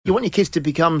You want your kids to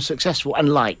become successful and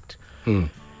liked.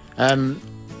 And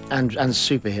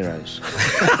superheroes.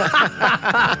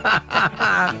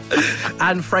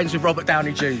 And friends with Robert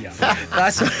Downey Jr.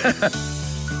 That's...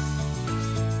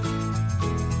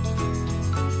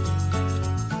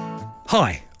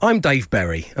 Hi, I'm Dave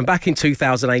Berry, and back in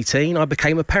 2018 I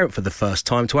became a parent for the first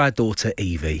time to our daughter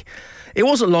Evie. It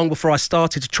wasn't long before I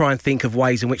started to try and think of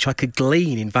ways in which I could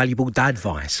glean invaluable dad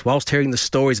advice whilst hearing the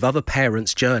stories of other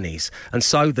parents' journeys, and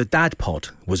so the Dad Pod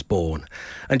was born.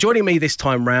 And joining me this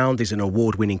time round is an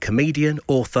award-winning comedian,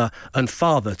 author and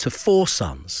father to 4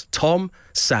 sons, Tom,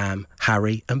 Sam,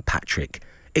 Harry and Patrick.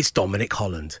 It's Dominic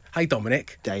Holland. Hey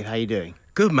Dominic. Dave, how you doing?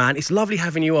 Good, man. It's lovely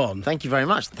having you on. Thank you very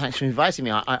much. Thanks for inviting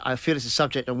me. I feel it's a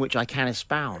subject on which I can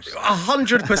espouse.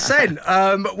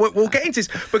 100%. We'll get into this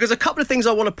because a couple of things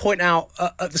I want to point out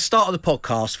at the start of the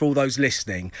podcast for all those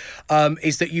listening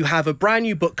is that you have a brand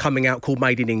new book coming out called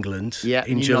Made in England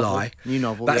in July. New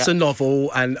novel. That's a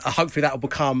novel, and hopefully that will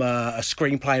become a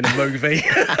screenplay and a movie,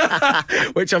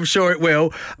 which I'm sure it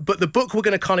will. But the book we're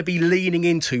going to kind of be leaning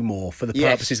into more for the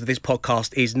purposes of this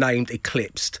podcast is named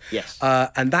Eclipsed. Yes.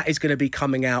 And that is going to be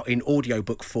coming out in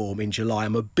audiobook form in July.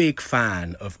 I'm a big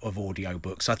fan of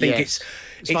audiobooks. I think it's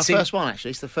my first one, actually.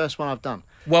 It's the first one I've done.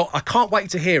 Well, I can't wait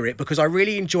to hear it because I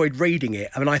really enjoyed reading it.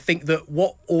 I mean, I think that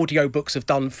what audiobooks have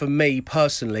done for me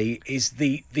personally is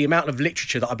the amount of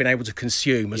literature that I've been able to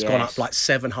consume has gone up like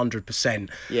 700%.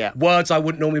 Yeah. Words I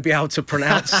wouldn't normally be able to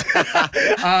pronounce.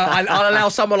 I'll allow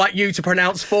someone like you to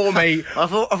pronounce for me.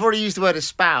 I've already used the word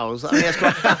espouse. I mean, that's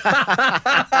quite...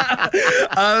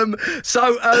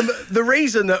 The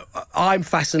reason that I'm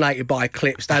fascinated by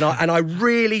Eclipsed, and I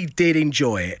really did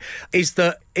enjoy it, is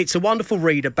that it's a wonderful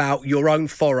read about your own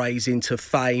forays into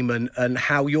fame and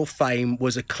how your fame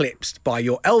was eclipsed by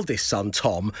your eldest son,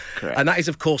 Tom. Correct. And that is,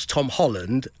 of course, Tom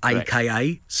Holland,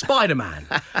 a.k.a. Spider-Man.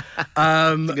 It's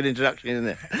a good introduction, isn't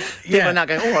it? People are now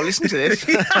going, I listen to this.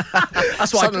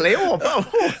 That's why Suddenly,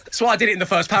 That's why I did it in the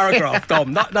first paragraph,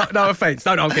 Dom. No offence.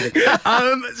 No, I'm kidding.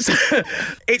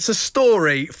 It's a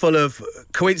story full of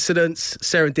coincidence,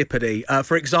 serendipity.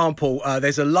 For example,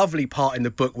 there's a lovely part in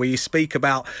the book where you speak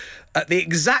about at the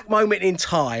exact moment in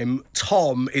time,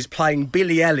 Tom is playing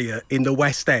Billy Elliot in the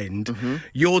West End. Mm-hmm.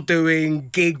 You're doing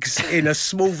gigs in a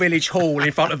small village hall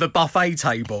in front of the buffet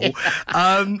table.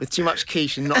 With too much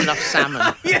quiche and not enough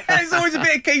salmon. Yeah, there's always a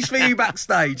bit of quiche for you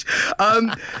backstage.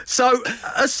 So,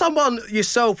 as someone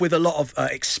yourself with a lot of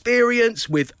experience,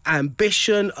 with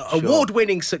ambition,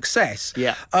 award-winning success,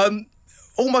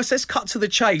 almost, let's cut to the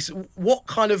chase. What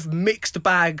kind of mixed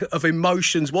bag of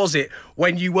emotions was it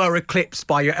when you were eclipsed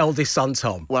by your eldest son,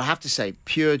 Tom? Well, I have to say,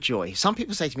 pure joy. Some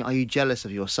people say to me, are you jealous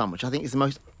of your son? Which I think is the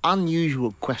most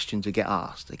unusual question to get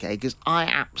asked, okay? Because I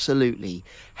absolutely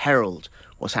herald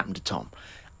what's happened to Tom.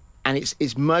 And it's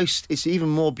even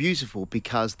more beautiful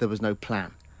because there was no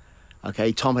plan.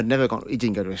 Okay, Tom had never he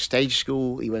didn't go to a stage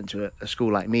school. He went to a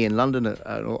school like me in London,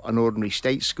 an ordinary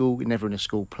state school, never in a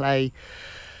school play.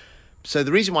 So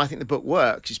the reason why I think the book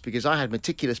works is because I had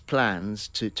meticulous plans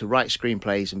to write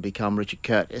screenplays and become Richard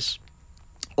Curtis,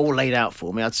 all laid out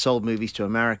for me. I'd sold movies to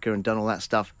America and done all that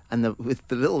stuff. And with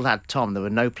the little lad Tom, there were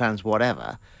no plans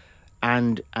whatever.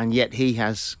 And yet he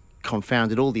has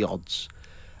confounded all the odds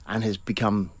and has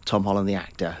become Tom Holland, the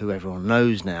actor, who everyone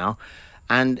knows now.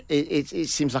 And it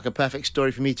seems like a perfect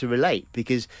story for me to relate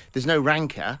because there's no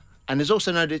rancour. And there's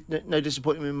also no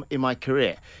disappointment in my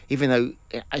career, even though,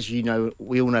 as you know,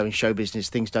 we all know in show business,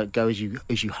 things don't go as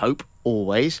you hope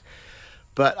always.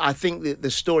 But I think that the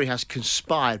story has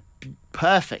conspired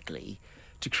perfectly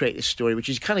to create this story, which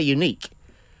is kind of unique.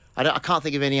 I can't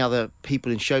think of any other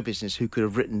people in show business who could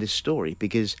have written this story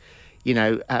because,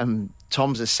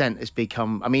 Tom's ascent has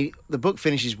become... I mean, the book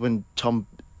finishes when Tom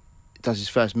does his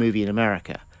first movie in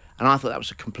America, and I thought that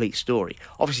was a complete story.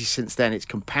 Obviously, since then, it's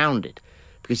compounded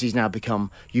because he's now become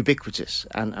ubiquitous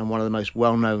and one of the most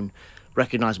well-known,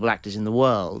 recognisable actors in the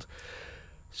world.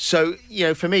 So,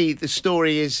 for me, the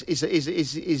story is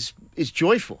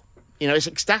joyful. It's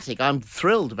ecstatic. I'm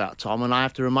thrilled about Tom, and I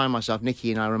have to remind myself,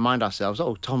 Nikki and I remind ourselves,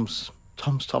 Tom's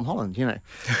Tom Holland,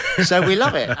 So we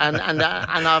love it, and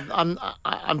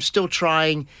I'm still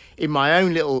trying in my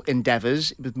own little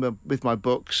endeavours with my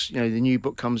books. The new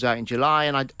book comes out in July,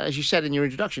 and as you said in your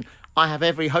introduction, I have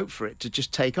every hope for it to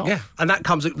just take off. Yeah, and that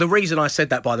comes... The reason I said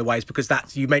that, by the way, is because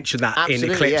you mentioned that Absolutely,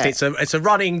 in Eclipse. Yeah. It's a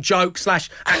running joke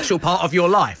 / actual part of your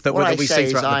life that we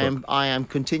see throughout the book. I am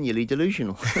continually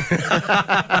delusional.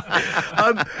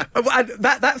 And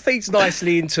that feeds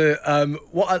nicely into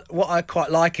what I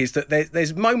quite like is that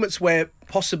there's moments where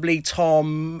possibly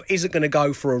Tom isn't going to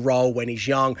go for a role when he's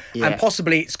young, and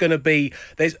possibly it's going to be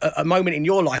there's a moment in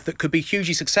your life that could be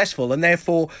hugely successful, and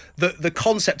therefore the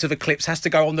concept of Eclipse has to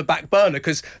go on the back burner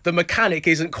because the mechanic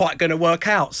isn't quite going to work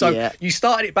out. So you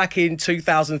started it back in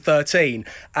 2013,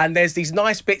 and there's these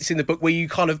nice bits in the book where you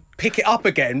kind of pick it up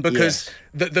again because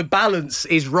the balance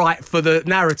is right for the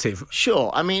narrative.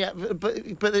 Sure, I mean,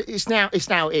 but it's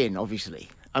now in, obviously.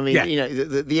 I mean,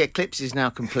 the eclipse is now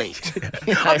complete.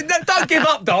 I mean, don't give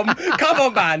up, Dom. Come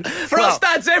on, man. For us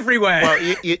dads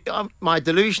everywhere. Well, my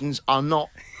delusions are not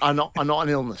an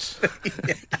illness.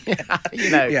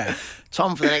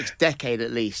 Tom, for the next decade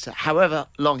at least, however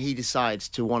long he decides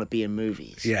to want to be in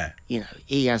movies.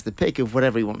 He has the pick of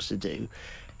whatever he wants to do.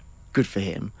 Good for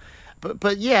him.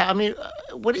 But yeah, I mean,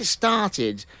 when it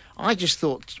started, I just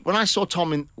thought, when I saw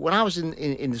Tom, when I was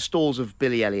in the stalls of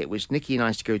Billy Elliot, which Nicky and I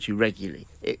used to go to regularly,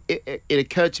 it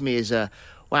occurred to me as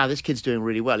wow, this kid's doing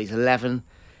really well. He's 11.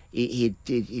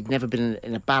 He'd never been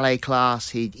in a ballet class.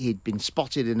 He'd been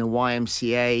spotted in a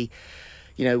YMCA.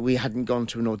 We hadn't gone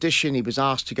to an audition. He was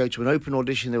asked to go to an open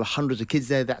audition. There were hundreds of kids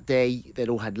there that day. They'd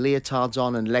all had leotards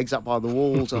on and legs up by the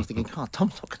walls. And I was thinking, God,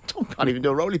 Tom can't even do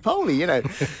a roly-poly,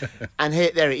 And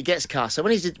there he gets cast. So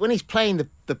when he's playing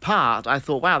the part, I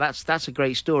thought, wow, that's a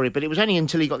great story. But it was only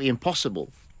until he got The Impossible.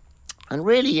 And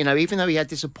really, even though he had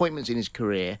disappointments in his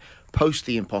career, post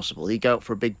The Impossible, he'd go out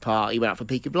for a big part. He went out for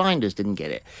Peaky Blinders, didn't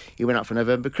get it. He went out for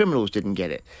November Criminals, didn't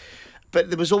get it. But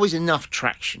there was always enough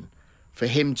traction for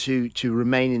him to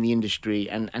remain in the industry,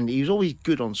 and he was always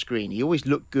good on screen. He always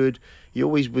looked good. He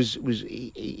always was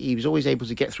always able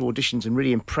to get through auditions and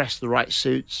really impress the right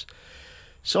suits.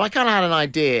 So I kind of had an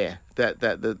idea that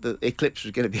the Eclipse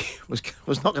was going to be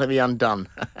was not going to be undone.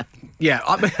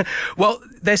 Well,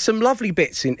 there's some lovely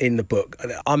bits in the book.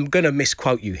 I'm going to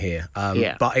misquote you here,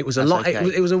 but it was a line.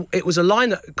 Okay. It was a line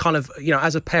that kind of,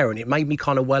 as a parent, it made me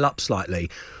kind of well up slightly.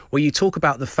 Where you talk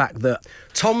about the fact that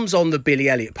Tom's on the Billy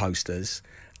Elliot posters,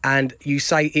 and you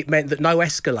say it meant that no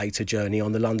escalator journey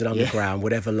on the London Underground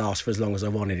would ever last for as long as I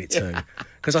wanted it to.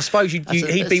 Because I suppose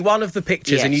he'd be one of the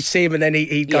pictures, and you'd see him, and then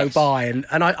he'd go by, and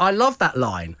I love that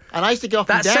line. And I used to go up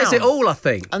and down. That says it all, I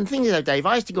think. And the thing is, though, Dave,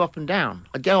 I used to go up and down.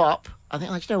 I'd go up. I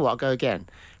think, you know what? I'll go again.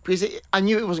 Because I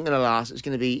knew it wasn't going to last. It was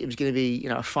going to be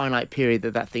a finite period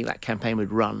that campaign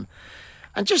would run.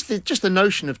 And just the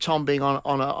notion of Tom being on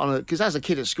a because as a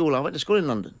kid at school, I went to school in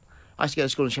London. I used to go to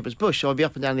school in Shepherd's Bush, so I'd be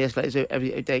up and down the escalators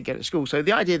every day to get to school. So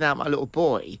the idea that my little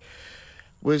boy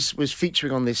was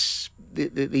featuring on these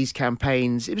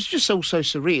campaigns, it was just so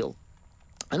surreal.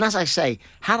 And as I say,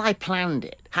 had I planned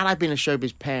it, had I been a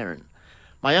showbiz parent,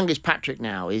 my youngest Patrick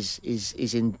now is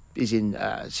in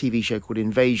a TV show called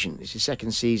Invasion. It's his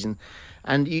second season.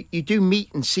 And you do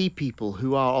meet and see people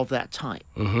who are of that type.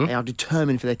 Mm-hmm. They are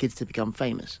determined for their kids to become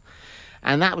famous.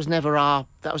 And that was never our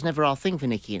thing for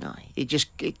Nicky and I.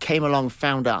 It came along,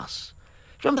 found us.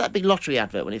 Remember that big lottery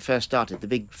advert when it first started? The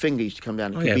big finger used to come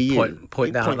down. It could be you.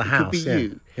 Point down at the house. It could be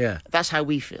you. Yeah. That's how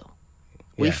we feel.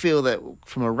 We feel that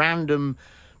from a random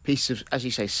piece of, as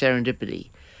you say, serendipity,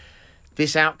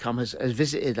 this outcome has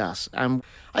visited us. I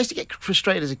used to get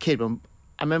frustrated as a kid when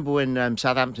I remember when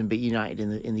Southampton beat United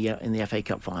in the FA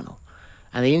Cup final,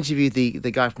 and they interviewed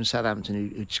the guy from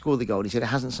Southampton who'd scored the goal. He said it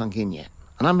hasn't sunk in yet,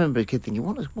 and I remember a kid thinking,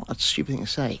 what a stupid thing to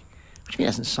say. What do you mean it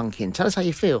hasn't sunk in? Tell us how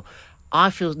you feel. I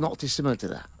feel not dissimilar to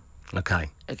that. Okay.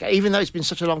 Even though it's been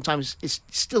such a long time, it's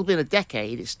still been a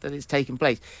decade that it's taken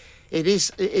place. It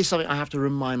is something I have to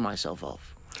remind myself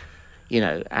of.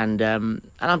 And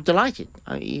I'm delighted.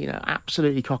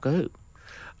 Absolutely cock a hoop.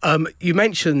 You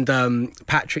mentioned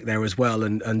Patrick there as well,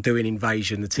 and doing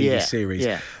Invasion, the TV series.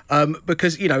 Yeah.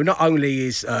 Because, not only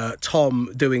is Tom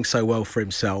doing so well for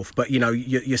himself, but,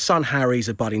 your son Harry's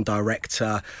a budding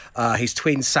director. His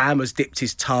twin Sam has dipped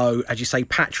his toe. As you say,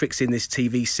 Patrick's in this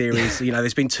TV series.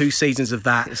 There's been 2 seasons of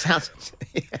that.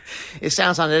 It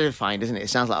sounds unedifying, doesn't it? It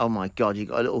sounds like, oh my God, you've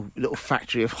got a little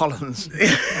factory of Hollands. But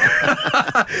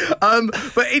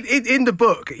in the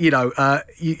book,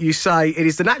 you say it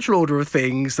is the natural order of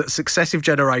things that successive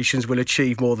generations will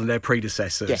achieve more than their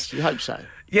predecessors. Yes, you hope so.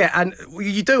 Yeah, and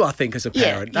you do, I think, as a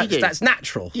parent. That's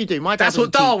natural. You do. My dad That's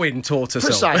what Darwin taught us.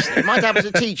 Precisely. My dad was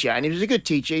a teacher, and he was a good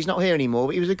teacher. He's not here anymore,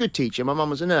 but he was a good teacher. My mum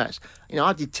was a nurse.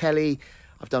 I did telly.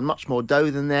 I've done much more dough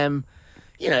than them.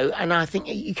 And I think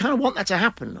you kind of want that to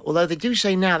happen. Although they do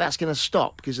say now that's going to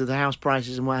stop because of the house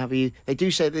prices and what have you. They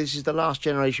do say this is the last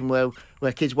generation where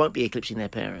kids won't be eclipsing their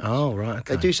parents. Oh, right,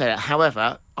 okay. They do say that.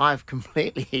 However, I've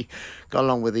completely gone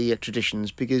along with the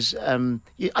traditions because I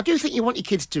do think you want your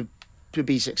kids to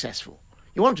be successful.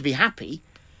 You want them to be happy,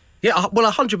 Yeah,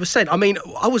 well, 100%. I mean,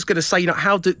 I was going to say,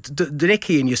 how do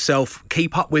Nikki and yourself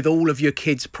keep up with all of your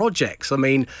kids' projects? I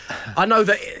mean, I know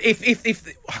that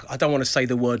if I don't want to say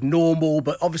the word normal,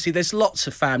 but obviously there's lots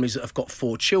of families that have got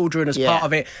 4 children as part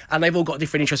of it, and they've all got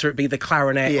different interests, whether it be the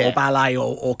clarinet or ballet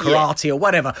or karate or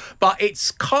whatever. But it's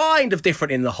kind of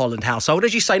different in the Holland household,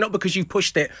 as you say, not because you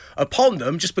pushed it upon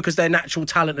them, just because their natural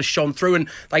talent has shone through and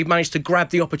they've managed to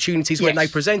grab the opportunities when they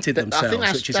presented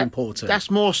themselves, which is important. That's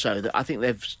more so that I think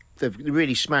they've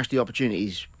really smashed the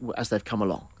opportunities as they've come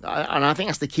along. And I think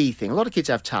that's the key thing. A lot of kids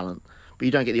have talent, but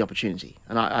you don't get the opportunity.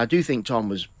 And I do think Tom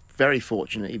was very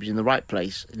fortunate. He was in the right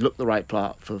place. He looked the right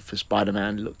part for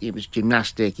Spider-Man. He was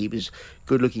gymnastic. He was a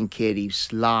good-looking kid. He was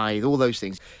sly, all those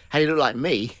things. Had he looked like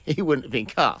me, he wouldn't have been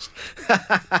cast.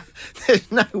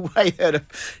 There's no way he had a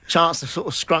chance to sort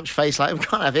of scrunch face like him. We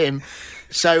can't have him.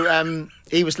 So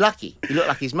he was lucky. He looked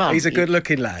like his mum. He's a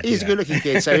good-looking lad. He's a good-looking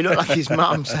kid, so he looked like his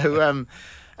mum. So...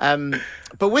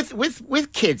 but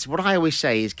with kids, what I always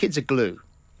say is kids are glue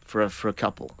for a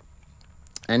couple.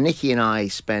 And Nikki and I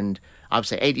spend, I would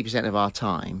say, 80% of our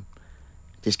time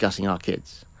discussing our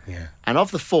kids. Yeah. And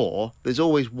of the 4, there's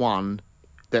always one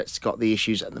that's got the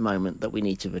issues at the moment that we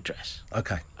need to address.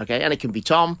 Okay. And it can be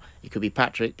Tom, it could be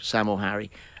Patrick, Sam or Harry.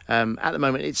 At the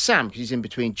moment, it's Sam, because he's in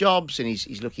between jobs and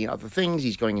he's looking at other things.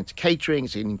 He's going into catering.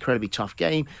 It's an incredibly tough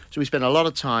game. So we spend a lot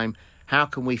of time, how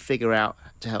can we figure out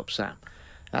to help Sam?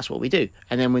 That's what we do.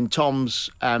 And then when Tom's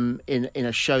in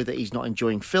a show that he's not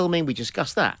enjoying filming, we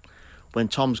discuss that. When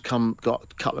Tom's got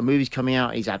a couple of movies coming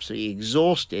out, he's absolutely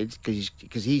exhausted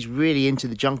because he's really into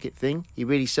the junket thing. He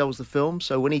really sells the film.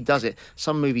 So when he does it,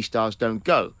 some movie stars don't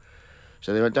go.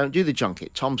 So they don't do the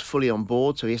junket. Tom's fully on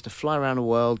board, so he has to fly around the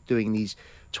world doing these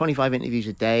 25 interviews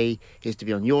a day. He has to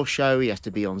be on your show. He has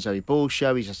to be on Zoe Ball's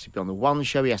show. He has to be on The One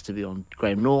show. He has to be on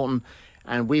Graham Norton.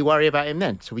 And we worry about him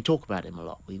then. So we talk about him a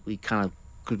lot. We kind of...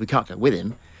 because we can't go with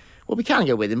him. Well, we can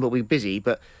go with him, but we're busy.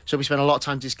 So we spend a lot of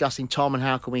time discussing Tom and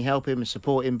how can we help him and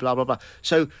support him, blah, blah, blah.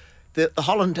 So the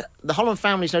Holland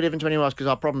family is no different to anyone else because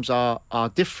our problems are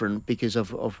different because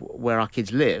of where our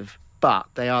kids live, but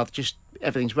they are just,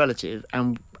 everything's relative.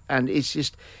 And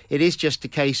it is just a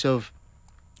case of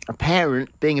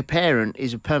being a parent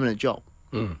is a permanent job.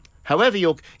 Mm. However,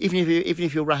 even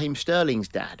if you're Raheem Sterling's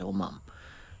dad or mum,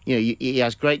 he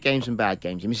has great games and bad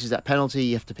games. He misses that penalty,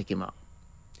 you have to pick him up.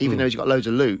 Even though he's got loads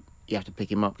of loot, you have to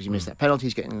pick him up because he missed that penalty.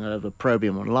 He's getting over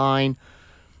opprobrium online.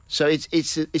 So it's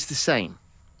the same.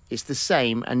 It's the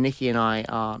same, and Nikki and I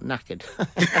are knackered.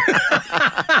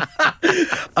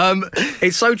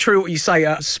 It's so true what you say.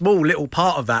 A small little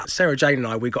part of that, Sarah Jane and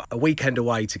I, we got a weekend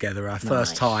away together, our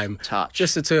first time. Touch.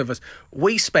 Just the two of us.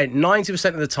 We spent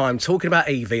 90% of the time talking about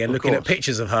Evie and looking at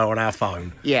pictures of her on our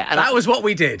phone. Yeah. And that was what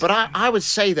we did. But I would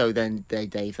say, though, then,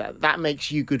 Dave, that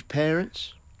makes you good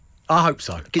parents. I hope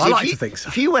so. I like to think so.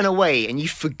 If you went away and you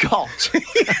forgot...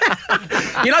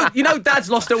 you know Dad's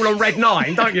lost it all on Red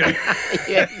 9, don't you?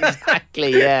 Yeah,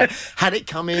 exactly, yeah. Had it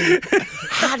come in,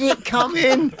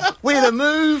 we'd have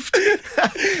moved.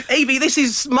 Evie, this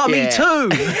is Mummy too.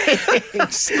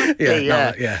 Exactly,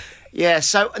 yeah. Yeah,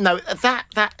 so, no,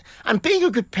 that... And being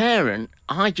a good parent,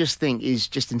 I just think, is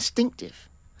just instinctive.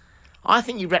 I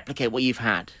think you replicate what you've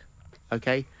had,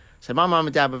 okay? So my mum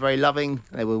and dad were very loving.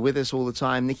 They were with us all the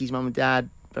time. Nikki's mum and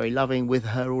dad, very loving, with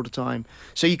her all the time.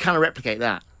 So you kind of replicate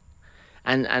that.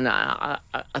 And I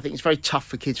think it's very tough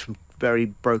for kids from very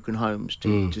broken homes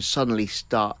to suddenly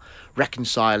start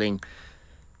reconciling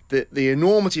the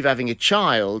enormity of having a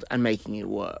child and making it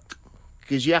work.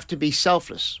 Because you have to be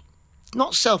selfless.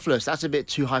 Not selfless, that's a bit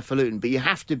too highfalutin, but you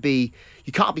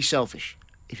can't be selfish.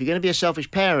 If you're going to be a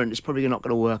selfish parent, it's probably not going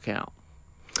to work out.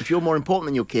 If you're more important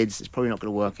than your kids, it's probably not going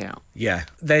to work out. Yeah,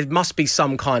 there must be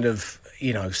some kind of,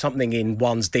 something in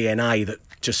one's DNA that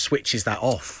just switches that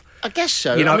off. I guess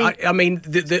so. I mean,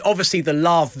 obviously the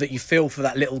love that you feel for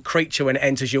that little creature when it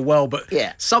enters your world, but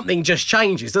something just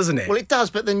changes, doesn't it? Well, it does,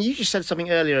 but then you just said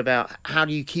something earlier about how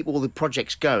do you keep all the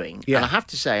projects going. Yeah. And I have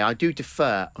to say, I do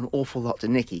defer an awful lot to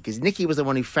Nikki, because Nikki was the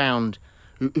one who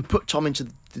put Tom into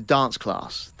the dance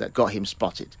class that got him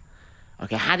spotted.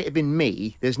 Okay, had it been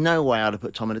me, there's no way I'd have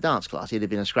put Tom in a dance class. He'd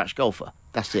have been a scratch golfer.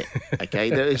 That's it.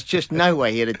 Okay, there's just no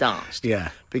way he'd have danced.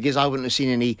 Yeah. Because I wouldn't have seen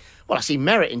any... Well, I see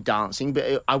merit in dancing,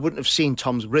 but I wouldn't have seen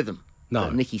Tom's rhythm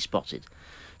that Nikki spotted.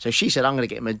 So she said, I'm going to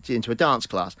get him into a dance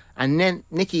class. And then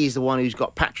Nikki is the one who's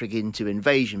got Patrick into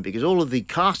Invasion, because all of the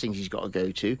castings he's got to go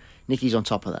to, Nikki's on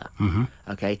top of that. Mm-hmm.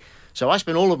 Okay, so I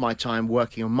spend all of my time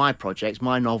working on my projects,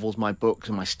 my novels, my books,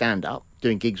 and my stand-up,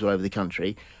 doing gigs all over the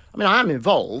country. I mean, I am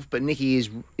involved, but Nikki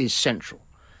is central.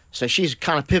 So she's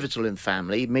kind of pivotal in the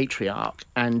family, matriarch.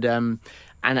 And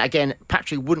again,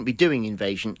 Patrick wouldn't be doing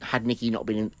Invasion had Nikki not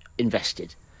been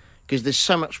invested. Because there's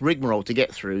so much rigmarole to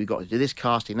get through. You've got to do this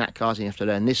casting, that casting, you have to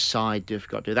learn this side, you've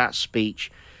got to do that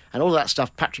speech, and all that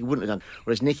stuff Patrick wouldn't have done.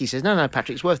 Whereas Nicky says, no,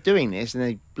 Patrick, it's worth doing this, and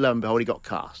then lo and behold, he got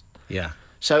cast. Yeah.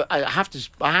 So I have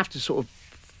to sort of,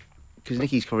 because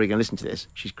Nicky's probably going to listen to this.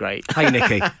 She's great. Hey,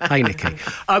 Nicky. Hey, Nicky.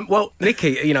 Well,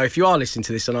 Nicky, you know, if you are listening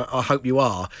to this, and I hope you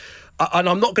are, and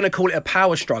I'm not going to call it a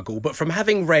power struggle, but from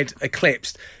having read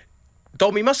Eclipsed,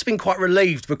 Dom, he must have been quite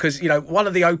relieved because, you know, one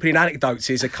of the opening anecdotes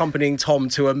is accompanying Tom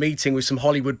to a meeting with some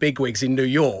Hollywood bigwigs in New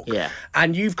York. Yeah.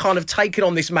 And you've kind of taken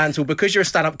on this mantle because you're a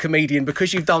stand-up comedian,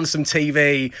 because you've done some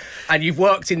TV and you've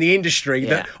worked in the industry,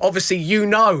 that obviously you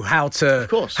know how to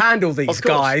handle these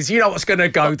guys. You know what's going to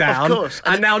go down. Of course.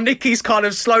 And now Nicky's kind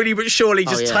of slowly but surely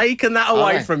just taken that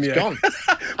away from you. Gone.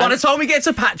 By the time we get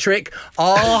to Patrick,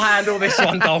 I'll handle this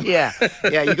one, Dom. Yeah,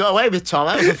 you got away with Tom.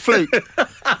 That was a fluke.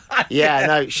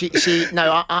 Yeah,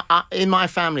 no, I, in my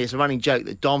family, it's a running joke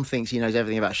that Dom thinks he knows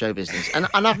everything about show business. And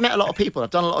I've met a lot of people. I've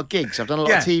done a lot of gigs. I've done a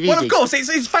lot of TV gigs. Well, of course,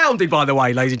 it's founded, by the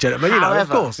way, ladies and gentlemen. Of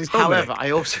course. However,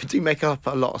 I also do make up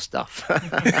a lot of stuff.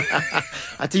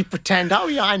 I do pretend, oh,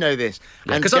 yeah, I know this.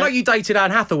 Because I know you dated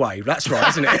Anne Hathaway. That's right,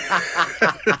 isn't it?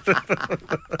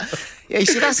 Yeah, you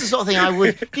see, that's the sort of thing I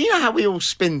would... You know how we all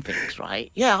spin things,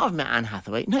 right? Yeah, I've met Anne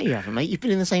Hathaway. No, you haven't, mate. You've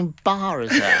been in the same bar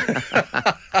as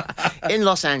her. In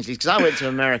Los Angeles, because I went to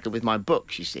America with my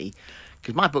books, you see,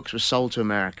 because my books were sold to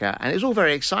America, and it was all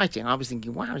very exciting. I was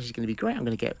thinking, wow, this is going to be great. I'm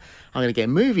going to get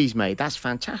movies made. That's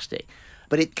fantastic.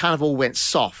 But it kind of all went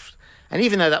soft. And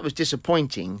even though that was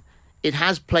disappointing, it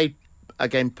has played,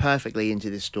 again, perfectly into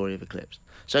this story of Eclipse.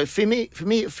 So for me,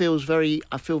 I feel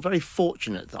very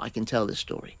fortunate that I can tell this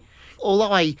story.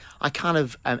 Although I kind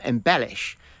of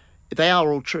embellish, they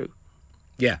are all true.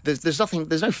 Yeah. There's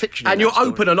no fiction. And you're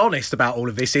open and honest about all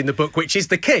of this in the book, which is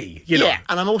the key, you know. Yeah,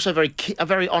 and I'm also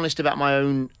very honest about my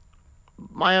own,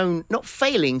 not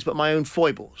failings, but my own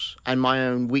foibles and my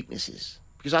own weaknesses.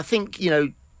 Because I think,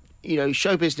 you know,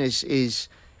 show business is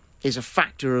a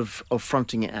factor of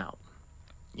fronting it out.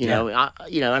 You know,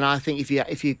 and I think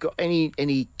if you've got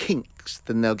any kinks,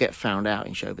 then they'll get found out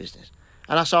in show business.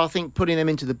 And I think putting them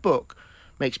into the book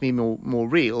makes me more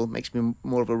real, makes me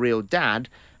more of a real dad,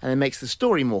 and then makes the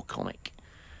story more comic.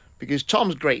 Because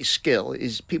Tom's greatest skill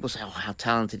is, people say, oh, how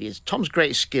talented he is. Tom's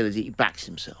greatest skill is that he backs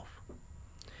himself.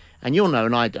 And you'll know,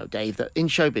 and I know, Dave, that in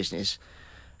show business,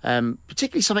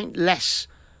 particularly something less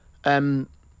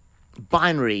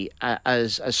binary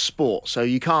as sport, so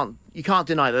you can't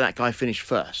deny that guy finished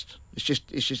first. It's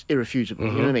just irrefutable.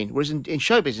 You know what I mean? Whereas in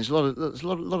show business, there's a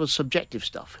lot of subjective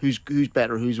stuff. Who's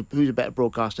better? Who's a better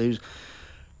broadcaster?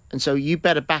 And so you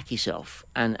better back yourself.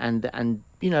 And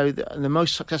you know, the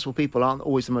most successful people aren't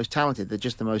always the most talented. They're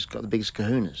just got the biggest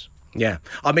kahunas. Yeah.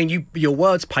 I mean, your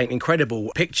words paint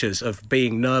incredible pictures of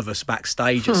being nervous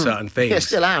backstage at certain things. Yeah,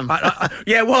 still am.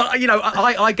 Yeah, well, you know,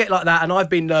 I get like that, and I've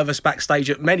been nervous backstage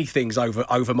at many things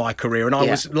over my career, and I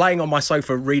was laying on my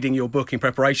sofa reading your book in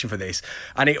preparation for this,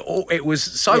 and it was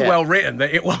so well written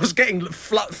that it was getting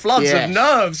floods of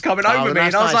nerves coming over me,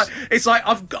 and I was like, it's like,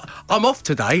 I'm off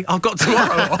today, I've got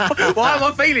tomorrow off. Why am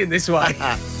I feeling this way?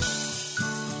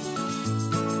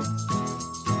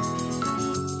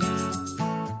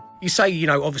 You say, you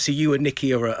know, obviously you and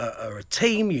Nicky are a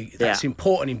team. That's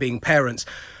important in being parents.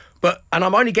 And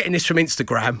I'm only getting this from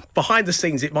Instagram. Behind the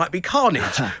scenes, it might be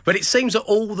carnage. But it seems that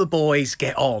all the boys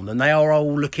get on and they are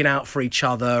all looking out for each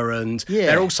other and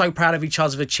they're all so proud of each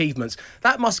other's achievements.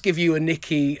 That must give you and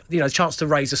Nicky, you know, a chance to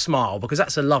raise a smile, because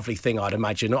that's a lovely thing, I'd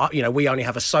imagine. You know, we only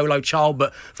have a solo child,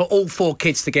 but for all four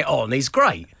kids to get on is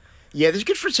great. Yeah, there's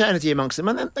good fraternity amongst them,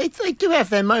 and they do have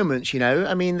their moments, you know.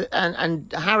 I mean,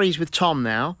 and Harry's with Tom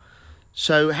now.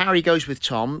 So Harry goes with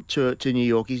Tom to New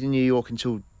York. He's in New York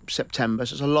until September,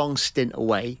 so it's a long stint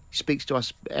away. He speaks to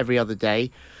us every other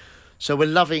day. So we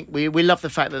love the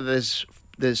fact that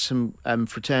there's some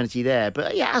fraternity there.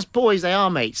 But yeah, as boys, they are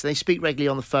mates. They speak regularly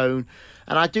on the phone.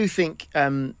 And I do think,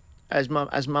 as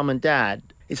mum and dad,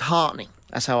 it's heartening.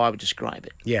 That's how I would describe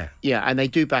it. Yeah. Yeah, and they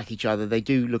do back each other. They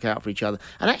do look out for each other.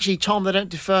 And actually, Tom, they don't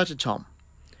defer to Tom,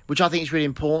 which I think is really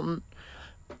important.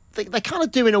 They kind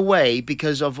of do in a way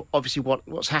because of obviously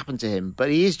what's happened to him, but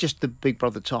he is just the big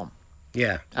brother Tom.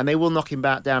 Yeah. And they will knock him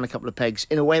back down a couple of pegs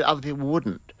in a way that other people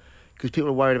wouldn't, because people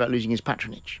are worried about losing his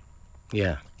patronage.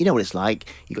 Yeah. You know what it's like.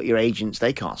 You've got your agents,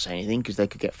 they can't say anything because they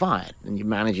could get fired, and your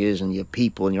managers and your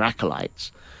people and your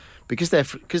acolytes. Because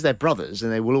they're brothers,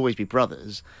 and they will always be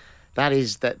brothers,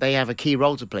 that they have a key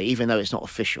role to play, even though it's not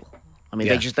official. I mean,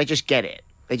 they just get it.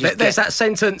 There's that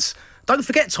sentence, don't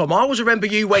forget, Tom, I always remember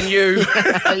you when you...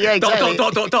 Yeah, exactly.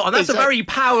 And that's a very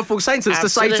powerful sentence to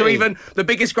say to even the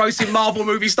biggest grossing Marvel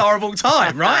movie star of all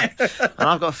time, right? And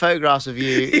I've got photographs of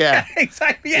you. Yeah.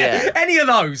 Exactly. Yeah. Any of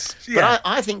those. Yeah. But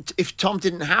I think if Tom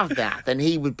didn't have that, then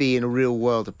he would be in a real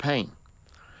world of pain.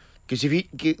 Because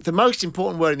the most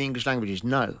important word in the English language is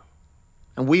no.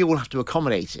 And we all have to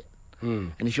accommodate it.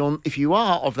 And if you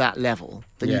are of that level,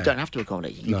 then you don't have to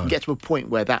accommodate it. You can get to a point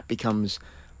where that becomes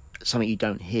something you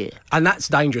don't hear. And that's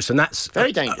dangerous, and that's...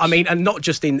 Very dangerous. I mean, and not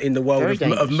just in the world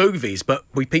of movies, but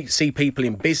we see people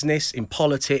in business, in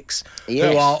politics,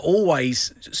 who are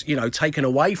always, taken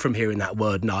away from hearing that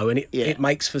word no, and it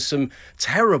makes for some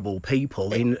terrible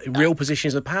people in real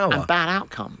positions of power. And bad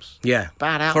outcomes. Yeah.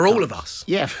 Bad outcomes. For all of us.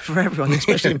 Yeah, for everyone,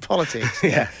 especially in politics.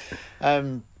 Yeah.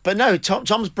 But no,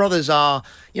 Tom's brothers are...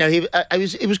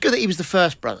 it was good that he was the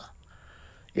first brother.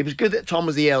 It was good that Tom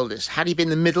was the eldest. Had he been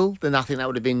the middle, then I think that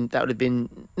would have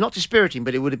been not dispiriting,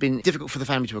 but it would have been difficult for the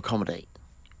family to accommodate.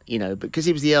 But because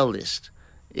he was the eldest,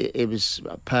 it was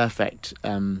a perfect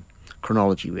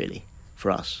chronology really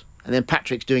for us. And then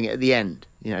Patrick's doing it at the end.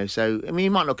 So he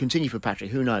might not continue for Patrick.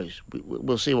 Who knows?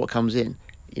 We'll see what comes in.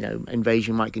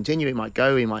 Invasion might continue. It might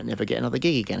go. He might never get another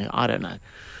gig again. I don't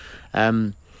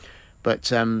know. But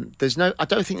there's no. I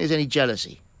don't think there's any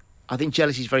jealousy. I think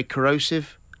jealousy is very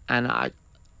corrosive, and I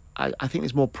think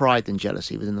there's more pride than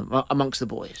jealousy amongst the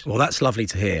boys. Well, that's lovely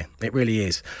to hear. It really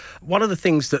is. One of the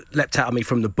things that leapt out at me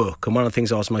from the book, and one of the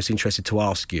things I was most interested to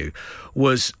ask you,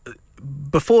 was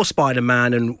before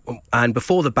Spider-Man and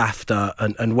before the BAFTA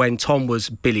and when Tom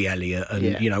was Billy Elliot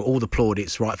and all the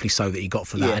plaudits, rightfully so, that he got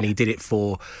for that, and he did it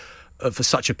for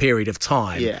such a period of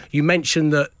time. Yeah. You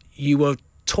mentioned that you were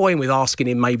toying with asking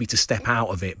him maybe to step out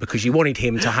of it because you wanted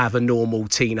him to have a normal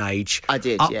teenage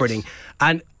upbringing. Yes.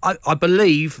 And I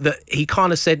believe that he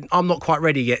kind of said, I'm not quite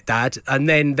ready yet, Dad. And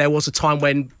then there was a time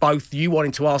when both you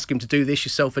wanting to ask him to do this,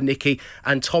 yourself and Nicky,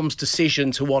 and Tom's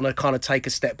decision to want to kind of take a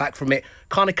step back from it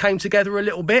kind of came together a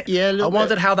little bit. Yeah, a little bit. I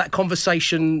wondered how that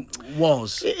conversation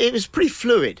was. It was pretty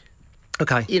fluid.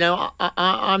 Okay.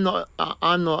 I'm not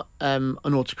an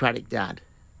autocratic dad.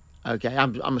 Okay,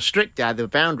 I'm a strict dad. There are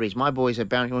boundaries. My boys have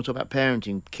boundaries. You want to talk about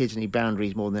parenting? Kids need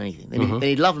boundaries more than anything. They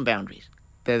need love and boundaries.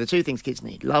 They're the two things kids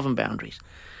need: love and boundaries.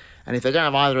 And if they don't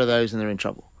have either of those, then they're in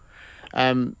trouble.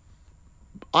 I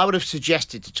would have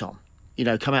suggested to Tom,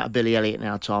 come out of Billy Elliot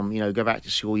now, Tom. Go back to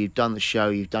school. You've done the show.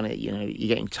 You've done it. You're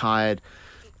getting tired.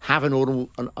 Have an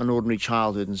ordinary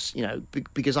childhood, and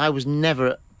because I was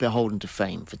never beholden to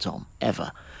fame for Tom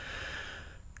ever.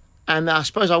 And I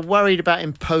suppose I worried about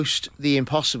him post The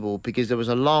Impossible because there was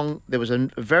a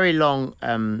very long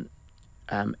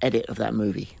edit of that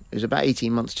movie. It was about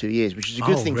 18 months, 2 years, which is a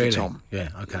good thing for Tom. Yeah,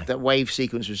 okay. That wave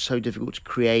sequence was so difficult to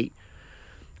create.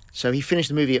 So he finished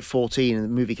the movie at 14 and the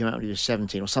movie came out when he was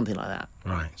 17 or something like that.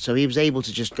 Right. So he was able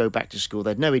to just go back to school.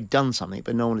 They'd know he'd done something,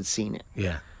 but no one had seen it.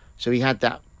 Yeah. So he had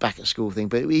that back at school thing.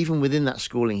 But even within that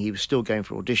schooling, he was still going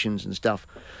for auditions and stuff.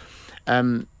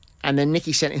 And then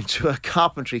Nicky sent him to a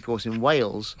carpentry course in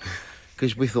Wales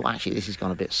because we thought, actually, this has gone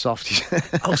a bit soft.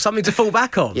 Something to fall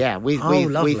back on. Yeah, we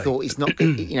thought it's not,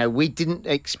 we didn't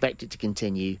expect it to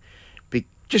continue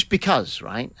just because,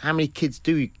 right? How many kids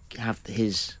do have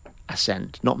his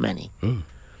ascent? Not many.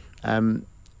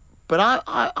 But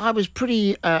I was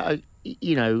pretty, as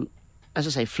I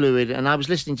say, fluid, and I was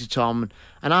listening to Tom,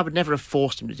 and I would never have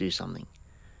forced him to do something.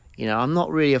 I'm not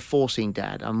really a forcing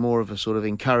dad. I'm more of a sort of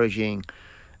encouraging...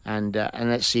 And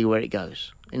let's see where it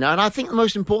goes. And I think the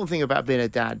most important thing about being a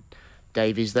dad,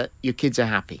 Dave, is that your kids are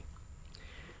happy.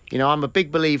 I'm a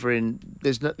big believer in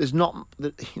there's not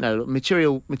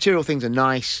material things are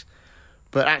nice,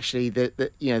 but actually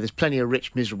there's plenty of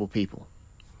rich, miserable people.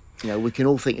 We can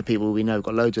all think of people we know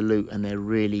got loads of loot and they're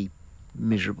really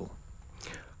miserable.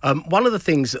 One of the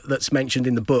things that's mentioned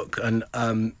in the book and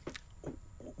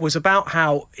was about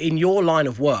how in your line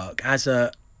of work as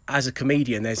a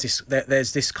comedian, there's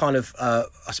this kind of, I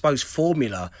suppose,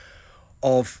 formula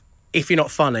of if you're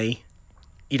not funny,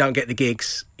 you don't get the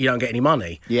gigs, you don't get any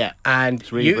money. Yeah, and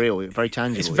it's really real, very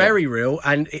tangible. It's very real,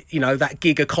 and that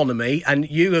gig economy,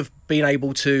 and you have been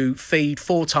able to feed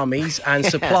 4 tummies and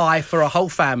supply for a whole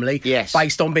family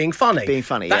based on being funny. Being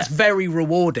funny, that's very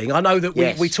rewarding. I know that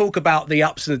we talk about the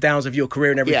ups and the downs of your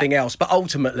career and everything else, but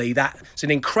ultimately that's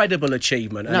an incredible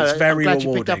achievement, and it's very rewarding.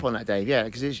 You picked up on that, Dave. Yeah,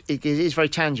 because it is very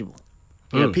tangible.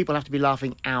 People have to be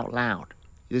laughing out loud.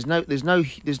 There's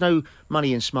no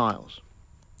money in smiles.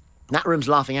 That room's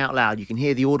laughing out loud. You can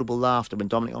hear the audible laughter when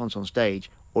Dominic Holland's on stage,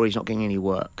 or he's not getting any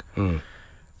work.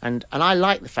 And I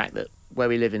like the fact that where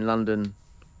we live in London,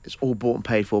 it's all bought and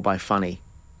paid for by funny,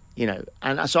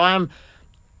 And so I am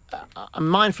I'm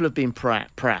mindful of being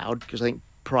proud, because I think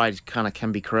pride kind of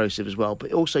can be corrosive as well.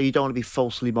 But also, you don't want to be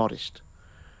falsely modest.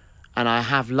 And I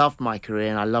have loved my career,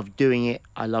 and I love doing it.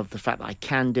 I love the fact that I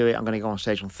can do it. I'm going to go on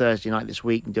stage on Thursday night this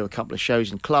week and do a couple of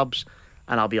shows in clubs,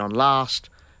 and I'll be on last,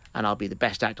 and I'll be the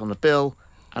best act on the bill,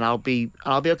 and I'll be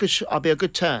a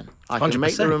good turn. I can 100%.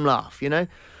 make the room laugh.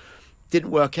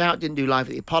 Didn't work out. Didn't do live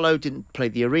at the Apollo. Didn't play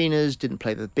the arenas. Didn't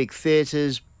play the big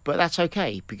theatres. But that's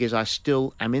okay, because I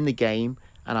still am in the game,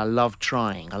 and I love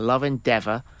trying. I love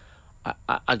endeavour.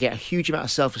 I get a huge amount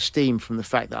of self-esteem from the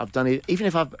fact that I've done it, even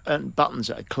if I've earned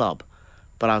buttons at a club,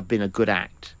 but I've been a good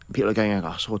act. People are going,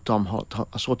 I saw Tom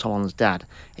Holland's dad.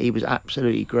 He was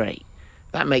absolutely great.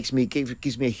 That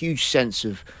gives me a huge sense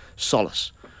of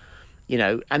solace,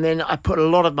 And then I put a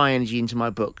lot of my energy into my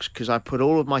books, because I put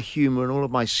all of my humour and all of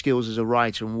my skills as a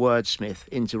writer and wordsmith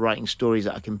into writing stories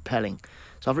that are compelling.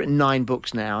 So I've written 9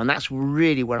 books now, and that's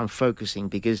really where I'm focusing,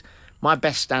 because my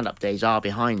best stand-up days are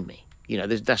behind me.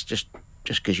 That's just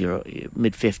because you're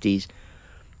mid-50s.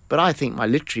 But I think my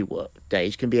literary work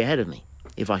days can be ahead of me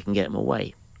if I can get them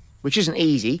away, which isn't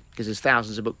easy, because there's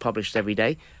thousands of books published every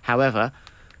day. However,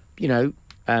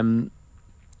 I'm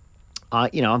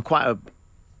quite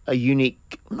a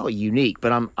unique, not unique,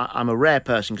 but I'm a rare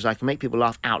person, because I can make people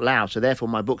laugh out loud. So therefore,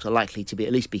 my books are likely to be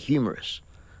at least be humorous.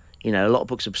 A lot of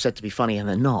books are said to be funny, and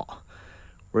they're not.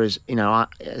 Whereas,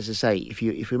 as I say, if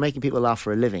you're making people laugh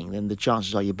for a living, then the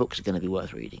chances are your books are going to be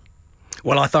worth reading.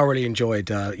 Well, I thoroughly enjoyed,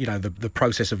 the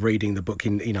process of reading the book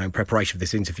in preparation for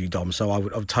this interview, Dom. So I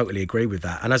would totally agree with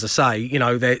that. And as I say,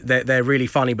 they're really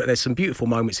funny, but there's some beautiful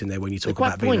moments in there when you talk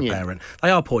about being a parent. They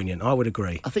are poignant. I would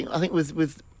agree. I think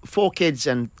with 4 kids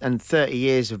and 30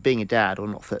 years of being a dad, or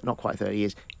not quite 30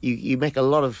 years, you go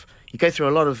through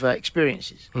a lot of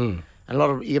experiences, and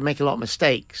you make a lot of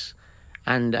mistakes.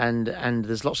 And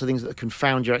there's lots of things that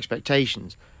confound your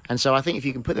expectations. And so I think if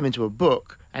you can put them into a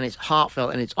book, and it's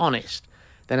heartfelt and it's honest,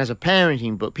 then as a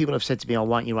parenting book, people have said to me,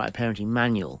 why don't you write a parenting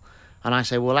manual? And I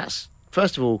say, well, that's,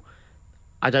 first of all,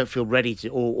 I don't feel ready to,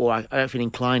 or I don't feel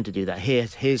inclined to do that.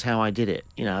 Here's how I did it.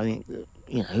 I think,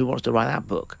 who wants to write that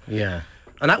book? Yeah.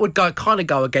 And that would go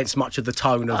against much of the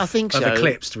tone of, I think so. Of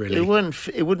Eclipsed, really.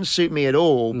 It wouldn't suit me at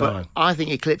all. But No. I think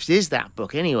Eclipsed is that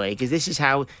book anyway, because this is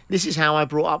how I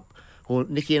brought up, or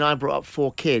Nikki and I brought up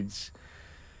 4 kids,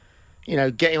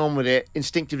 getting on with it,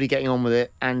 instinctively getting on with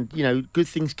it, and, good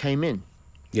things came in.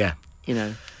 Yeah.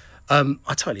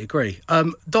 I totally agree.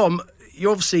 Dom, you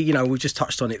obviously, we've just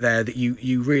touched on it there, that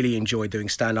you really enjoy doing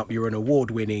stand-up. You're an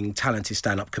award-winning, talented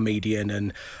stand-up comedian,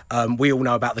 and we all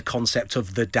know about the concept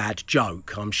of the dad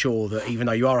joke. I'm sure that even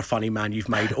though you are a funny man, you've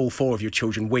made all 4 of your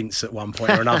children wince at one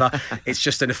point or another. It's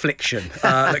just an affliction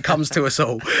that comes to us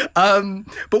all.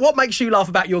 But what makes you laugh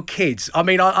about your kids? I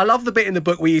mean, I love the bit in the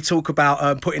book where you talk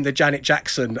about putting the Janet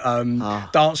Jackson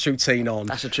dance routine on.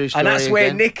 That's a true story. And that's where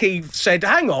again. Nikki said,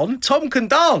 hang on, Tom can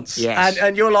dance. Yes.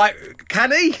 And you're like,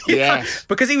 can he? Yes.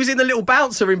 Because he was in the little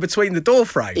bouncer in between the door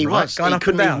frame, He right? was. Going He up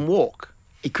couldn't and down. even walk.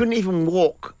 He couldn't even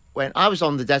walk when I was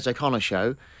on the Des O'Connor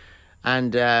show,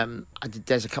 and I did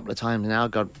Des a couple of times now.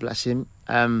 God bless him.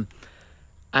 And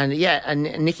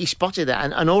Nikki spotted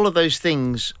that, and all of those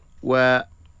things were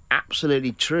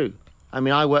absolutely true. I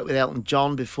mean, I worked with Elton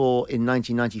John before in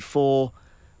 1994.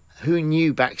 Who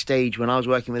knew backstage when I was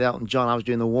working with Elton John, I was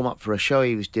doing the warm up for a show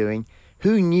he was doing.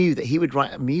 Who knew that he would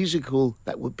write a musical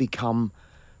that would become,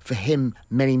 for him,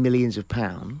 many millions of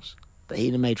pounds, that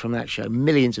he'd have made from that show,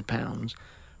 millions of pounds,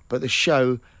 but the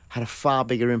show had a far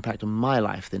bigger impact on my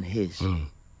life than his. I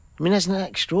mean, isn't that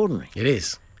extraordinary? It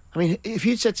is. I mean, if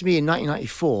you'd said to me in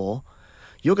 1994,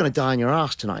 you're going to die on your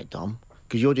ass tonight, Dom,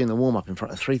 because you're doing the warm-up in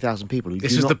front of 3,000 people.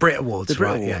 This is the Brit Awards, the Brit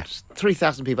right? Awards.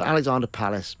 3,000 people, Alexander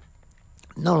Palace.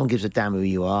 No one gives a damn who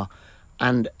you are.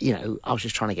 And, I was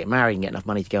just trying to get married and get enough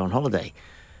money to go on holiday.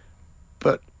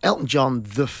 But Elton John,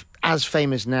 as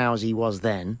famous now as he was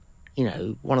then,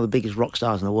 one of the biggest rock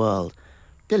stars in the world,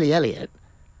 Billy Elliot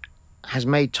has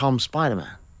made Tom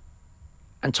Spider-Man.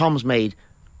 And Tom's made,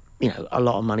 a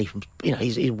lot of money from,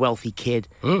 he's a wealthy kid.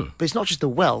 But it's not just the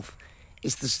wealth,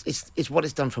 it's what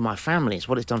it's done for my family, it's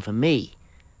what it's done for me.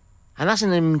 And that's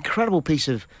an incredible piece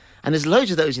of, and there's loads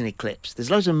of those in Eclipse.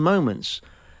 There's loads of moments,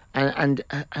 and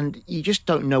you just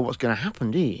don't know what's going to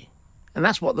happen, do you? And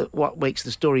that's what makes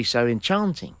the story so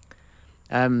enchanting.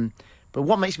 But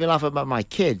what makes me laugh about my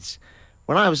kids,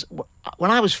 when I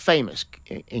was famous,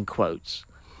 in quotes,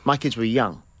 my kids were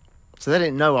young, so they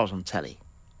didn't know I was on telly.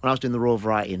 When I was doing the Raw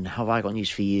Variety and Have I Got News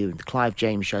for You and the Clive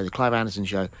James show, the Clive Anderson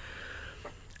show,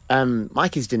 my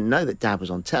kids didn't know that Dad was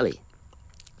on telly.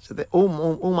 So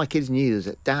all my kids knew is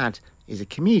that Dad is a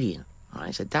comedian.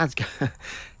 Right? So Dad's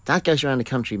Dad goes around the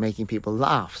country making people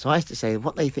laugh. So I used to say,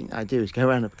 what they think I do is go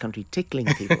around the country tickling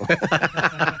people.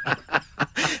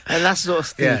 And that's the sort of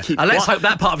thing you keep and let's hope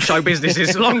that part of show business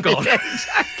is long gone. Yeah,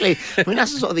 exactly. I mean,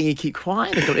 that's the sort of thing you keep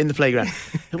quiet in the playground.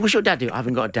 What's your dad do? I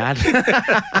haven't got a dad.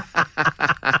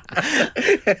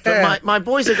 But my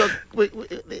boys have got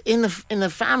in the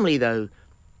family though.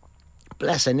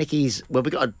 Bless her, Nikki's. Well,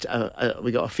 we got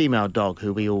a female dog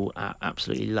who we all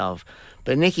absolutely love.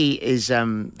 But Nikki is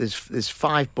there's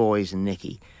 5 boys in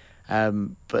Nikki,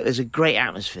 but there's a great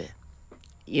atmosphere.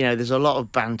 You know, there's a lot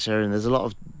of banter and there's a lot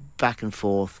of back and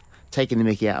forth, taking the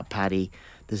mickey out of Paddy.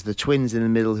 There's the twins in the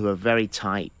middle who are very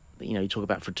tight. You know, you talk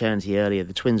about fraternity earlier.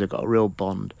 The twins have got a real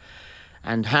bond.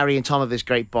 And Harry and Tom have this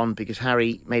great bond because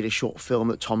Harry made a short film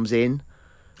that Tom's in.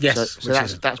 Yes, so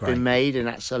that's been made, and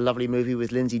that's a lovely movie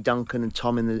with Lindsay Duncan and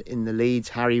Tom in the leads.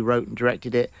 Harry wrote and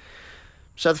directed it.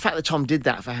 So the fact that Tom did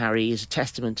that for Harry is a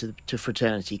testament to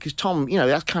fraternity, because Tom, you know,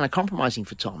 that's kind of compromising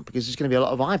for Tom because there's going to be a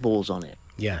lot of eyeballs on it.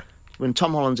 Yeah. When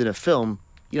Tom Holland's in a film,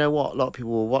 you know what? A lot of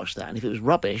people will watch that, and if it was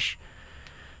rubbish,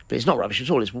 but it's not rubbish at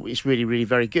all. It's really, really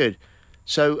very good.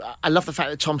 So I love the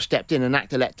fact that Tom stepped in. An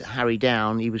actor let Harry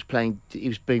down. He was being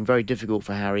very difficult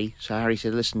for Harry. So Harry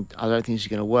said, "Listen, I don't think this is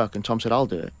going to work." And Tom said, "I'll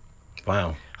do it." Wow.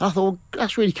 And I thought, well,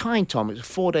 that's really kind, Tom. It was a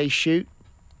 4-day shoot.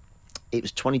 It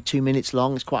was 22 minutes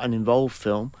long. It's quite an involved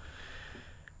film.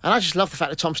 And I just love the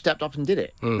fact that Tom stepped up and did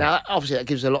it. Now, obviously, that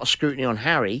gives a lot of scrutiny on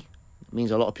Harry. It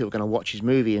means a lot of people are going to watch his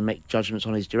movie and make judgments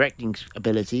on his directing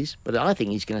abilities. But I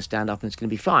think he's going to stand up and it's going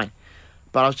to be fine.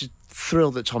 But I was just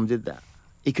thrilled that Tom did that.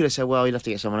 He could have said, well, you'll have to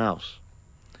get someone else.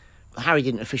 But Harry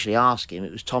didn't officially ask him.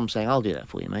 It was Tom saying, I'll do that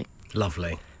for you, mate.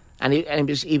 Lovely. And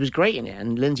he was great in it.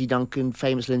 And Lindsay Duncan,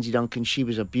 famous Lindsay Duncan, she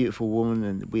was a beautiful woman.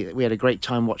 And we had a great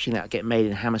time watching that get made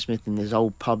in Hammersmith in this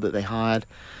old pub that they hired.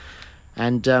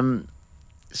 And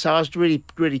so I was really,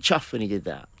 really chuffed when he did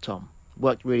that, Tom.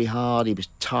 Worked really hard. He was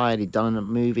tired. He'd done a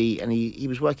movie. And he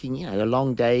was working, you know, a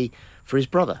long day for his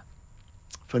brother.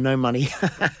 For no money.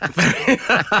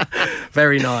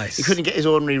 Very nice. He couldn't get his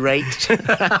ordinary rate.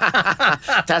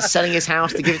 Dad's selling his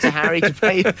house to give it to Harry to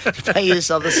pay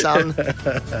his other son.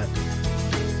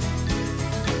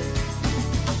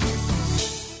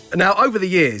 Now, over the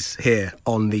years here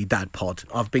on the Dad Pod,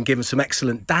 I've been given some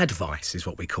excellent dad advice, is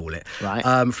what we call it. Right.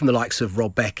 From the likes of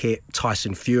Rob Beckett,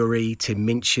 Tyson Fury, Tim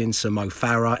Minchin, Sir Mo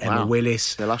Farah, Emma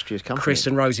Willis, the illustrious company. Chris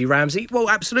and Rosie Ramsey. Well,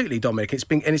 absolutely, Dominic. It's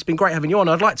been great having you on.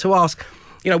 I'd like to ask,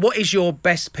 you know, what is your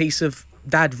best piece of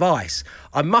dad advice?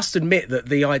 I must admit that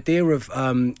the idea of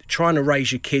trying to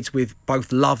raise your kids with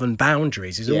both love and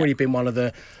boundaries has already been one of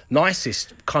the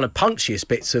nicest, kind of punchiest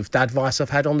bits of dad advice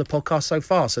I've had on the podcast so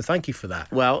far. So thank you for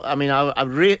that. Well, I mean, I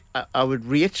would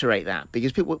reiterate that,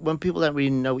 because when people don't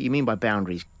really know what you mean by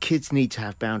boundaries, kids need to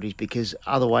have boundaries, because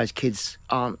otherwise kids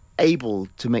aren't able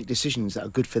to make decisions that are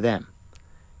good for them.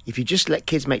 If you just let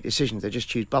kids make decisions, they just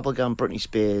choose bubblegum, Britney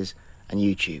Spears and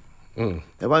YouTube.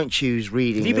 They won't choose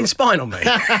reading. Have you been spying on me?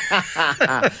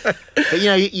 But, you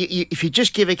know, if you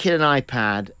just give a kid an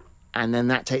iPad and then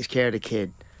that takes care of the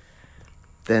kid,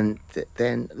 then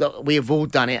look, we have all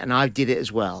done it, and I did it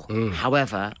as well.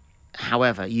 However,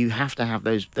 you have to have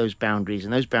those boundaries,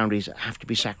 and those boundaries have to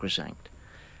be sacrosanct.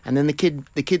 And then the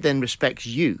kid then respects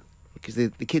you, because the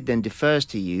kid then defers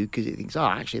to you, because it thinks, oh,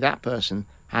 actually that person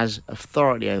has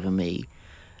authority over me,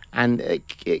 and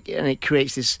it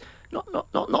creates this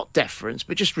not deference,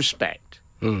 but just respect.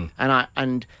 But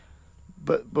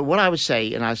what I would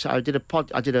say, and I did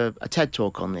a TED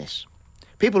talk on this.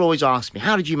 People always ask me,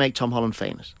 how did you make Tom Holland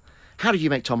famous? How did you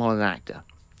make Tom Holland an actor?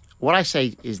 What I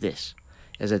say is this,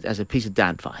 as a piece of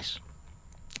dad advice.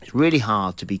 It's really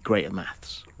hard to be great at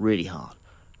maths. Really hard.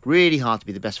 Really hard to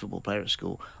be the best football player at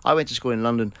school. I went to school in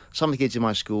London. Some of the kids in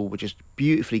my school were just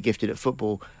beautifully gifted at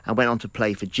football and went on to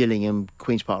play for Gillingham,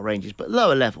 Queen's Park Rangers, but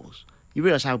lower levels. You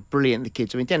realise how brilliant the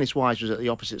kids... I mean, Dennis Wise was at the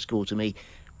opposite school to me,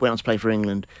 went on to play for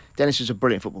England. Dennis was a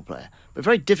brilliant football player, but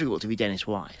very difficult to be Dennis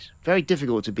Wise. Very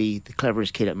difficult to be the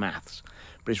cleverest kid at maths.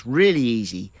 But it's really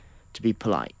easy to be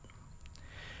polite.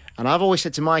 And I've always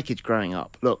said to my kids growing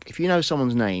up, look, if you know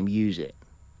someone's name, use it.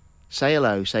 Say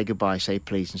hello, say goodbye, say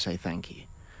please, and say thank you.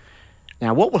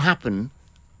 Now, what will happen...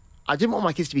 I didn't want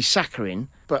my kids to be saccharine,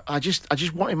 but I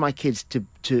just wanted my kids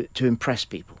to impress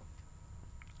people.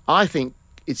 I think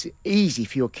it's easy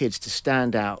for your kids to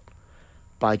stand out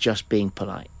by just being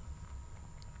polite.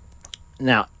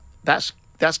 Now, that's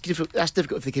difficult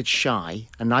if the kid's shy,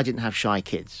 and I didn't have shy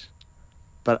kids.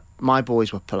 But my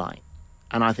boys were polite.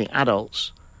 And I think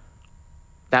adults,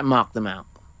 that marked them out.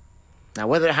 Now,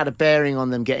 whether it had a bearing on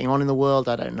them getting on in the world,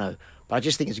 I don't know. But I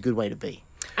just think it's a good way to be.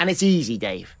 And it's easy,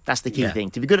 Dave. That's the key thing.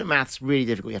 To be good at maths, really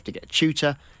difficult. You have to get a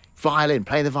tutor. Violin,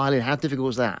 play the violin. How difficult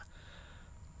is that?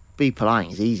 Be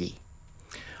polite is easy.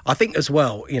 I think as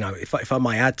well, you know, if I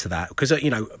may add to that, because,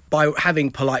 you know, by having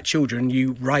polite children,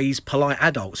 you raise polite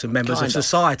adults and members of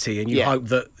society, and you hope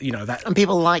that, you know, that... And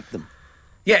people like them.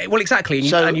 Yeah, well, exactly.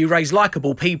 And you raise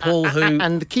likeable people who...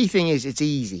 And the key thing is it's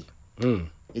easy.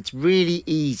 It's really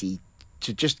easy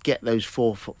to just get those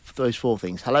four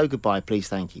things. Hello, goodbye, please,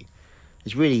 thank you.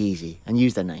 It's really easy. And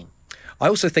use their name. I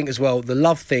also think as well, the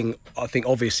love thing, I think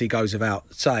obviously goes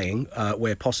without saying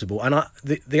where possible. And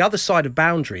the other side of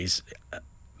boundaries...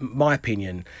 my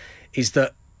opinion is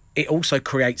that it also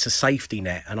creates a safety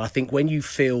net, and I think when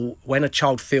a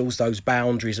child feels those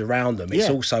boundaries around them, it's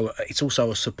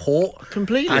also a support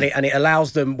completely, and it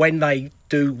allows them, when they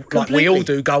do like we all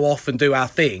do, go off and do our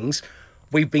things.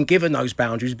 We've been given those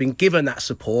boundaries, been given that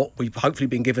support. We've hopefully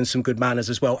been given some good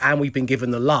manners as well, and we've been given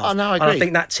the love. Oh, no, I agree. And I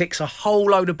think that ticks a whole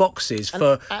load of boxes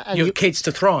for your kids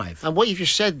to thrive. And what you've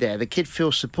just said there, the kid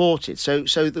feels supported. So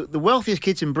the wealthiest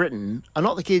kids in Britain are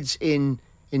not the kids in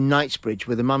Knightsbridge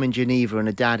with a mum in Geneva and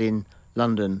a dad in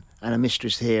London and a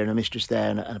mistress here and a mistress there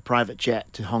and a private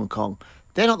jet to Hong Kong.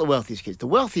 They're not the wealthiest kids. The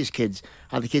wealthiest kids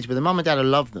are the kids with a mum and dad who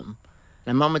love them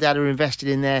and mum and dad are invested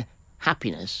in their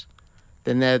happiness.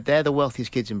 Then they're the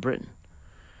wealthiest kids in Britain.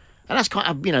 And that's quite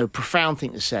a, you know, profound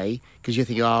thing to say, because you're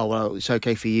thinking, oh, well, it's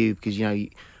okay for you because, you know...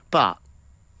 But,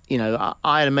 you know,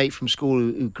 I had a mate from school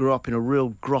who grew up in a real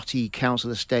grotty council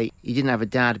estate. He didn't have a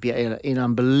dad, but an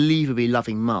unbelievably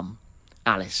loving mum,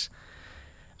 Alice,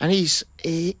 and he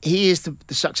is the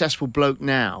successful bloke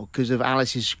now because of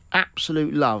Alice's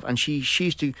absolute love. And she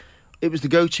used to, it was the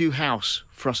go-to house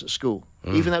for us at school.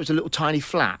 Even though it was a little tiny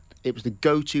flat, it was the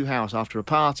go-to house. After a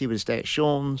party, we'd stay at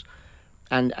Sean's,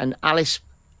 and Alice,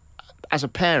 as a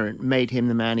parent, made him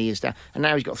the man he is now. And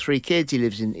now he's got 3 kids. He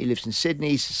lives in Sydney.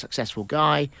 He's a successful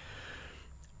guy,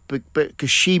 but because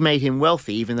she made him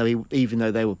wealthy, even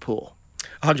though they were poor.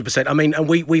 100%. I mean, and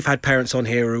we've had parents on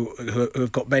here who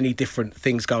have got many different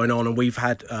things going on, and we've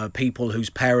had people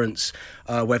whose parents,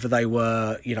 whether they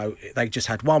were, you know, they just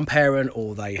had one parent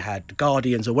or they had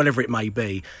guardians or whatever it may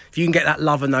be. If you can get that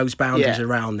love and those boundaries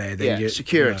around there, then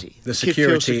security. You know, the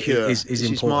security is important. This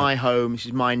is my home. This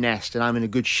is my nest, and I'm in a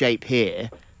good shape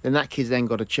here. Then that kid's then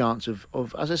got a chance of,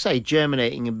 as I say,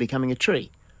 germinating and becoming a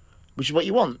tree, which is what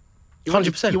you want.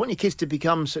 100%. You want your kids to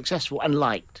become successful and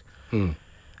liked.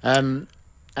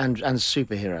 And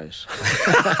superheroes.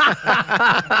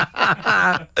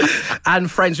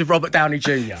 And friends with Robert Downey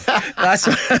Jr.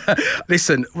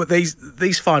 Listen,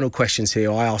 these final questions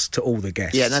here I ask to all the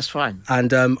guests. Yeah, that's fine.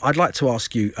 And I'd like to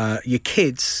ask you, your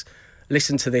kids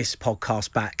listen to this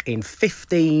podcast back in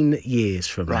 15 years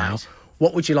from now.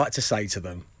 What would you like to say to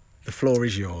them? The floor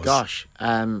is yours. Gosh.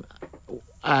 What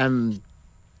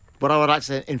I would like to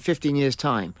say in 15 years'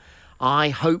 time, I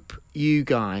hope you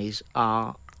guys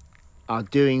are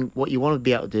doing what you want to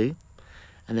be able to do,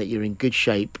 and that you're in good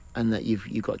shape, and that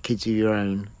you've got kids of your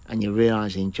own, and you're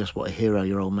realising just what a hero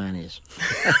your old man is.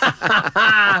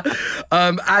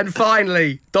 And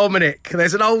finally, Dominic,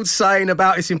 there's an old saying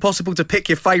about it's impossible to pick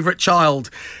your favourite child.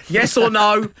 Yes or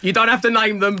no? You don't have to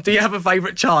name them. Do you have a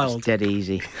favourite child? It's dead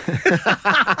easy.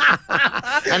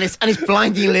 and it's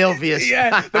blindingly obvious.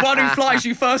 Yeah, the one who flies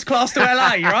you first class to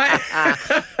LA, right?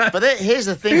 But here's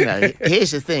the thing, though.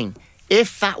 Here's the thing.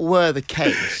 If that were the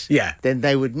case, then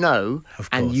they would know,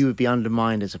 and you would be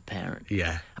undermined as a parent.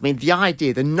 Yeah. I mean, the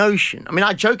idea, the notion, I mean,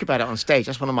 I joke about it on stage.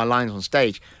 That's one of my lines on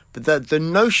stage. But the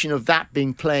notion of that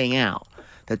being playing out,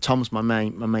 that Tom's my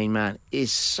main man,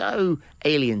 is so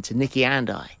alien to Nicky and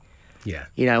I. Yeah.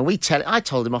 You know, I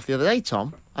told him off the other day,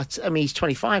 Tom. I mean, he's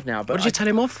 25 now. But what did you tell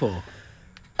him off for?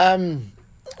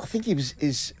 I think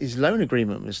his loan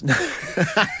agreement was...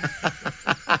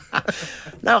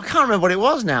 No, I can't remember what it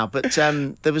was now, but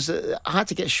there was I had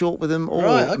to get short with him,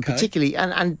 particularly,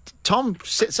 and Tom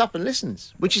sits up and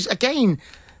listens, which is again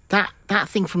that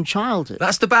thing from childhood.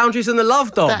 That's the boundaries and the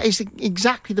love, Dom. That is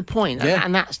exactly the point,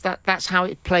 and that's how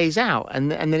it plays out, and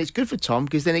then it's good for Tom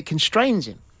because then it constrains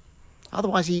him.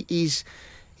 Otherwise, it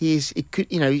could,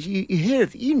 you know, you hear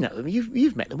of, you know them,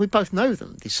 you've met them, we both know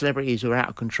them, these celebrities who are out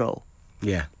of control.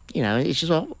 Yeah. You know, it's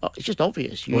just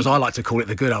obvious. Or as I like to call it,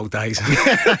 the good old days.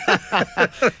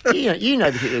 you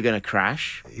know the people are going to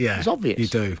crash. Yeah, it's obvious. You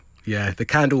do. Yeah, the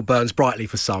candle burns brightly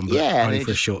for some, but only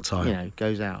for a short time. You know,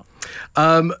 goes out.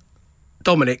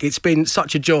 Dominic, it's been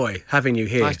such a joy having you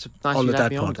here nice on the to Dad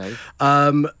have me Pod.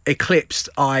 on, Dave. Eclipsed,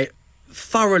 I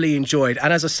thoroughly enjoyed,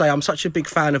 and as I say, I'm such a big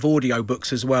fan of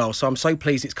audiobooks as well, so I'm so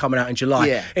pleased it's coming out in July.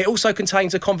 Yeah. It also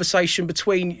contains a conversation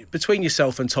between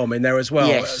yourself and Tom in there as well.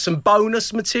 Yes. Some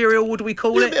bonus material, would we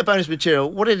call A little it? bit of bonus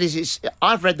material. What it is,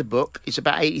 I've read the book. It's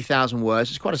about 80,000 words.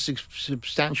 It's quite a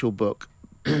substantial book.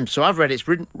 So I've read it. It's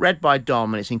read by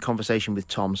Dom, and it's in conversation with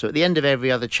Tom. So at the end of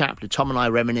every other chapter, Tom and I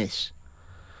reminisce.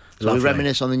 So Lovely. we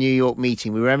reminisce on the New York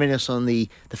meeting. We reminisce on the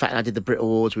fact that I did the Brit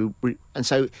Awards. And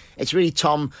so it's really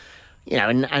Tom, you know,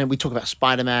 and we talk about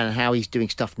Spider-Man and how he's doing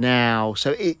stuff now.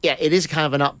 So it is kind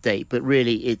of an update, but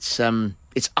really it's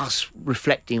us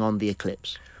reflecting on the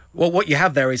eclipse. Well, what you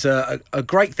have there is a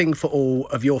great thing for all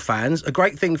of your fans, a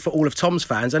great thing for all of Tom's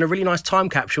fans, and a really nice time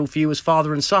capsule for you as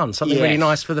father and son. Something really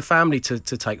nice for the family to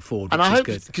take forward, which and I is hope,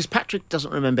 good. because Patrick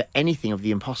doesn't remember anything of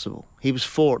The Impossible. He was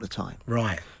 4 at the time.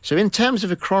 Right. So in terms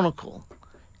of a chronicle,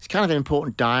 it's kind of an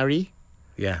important diary.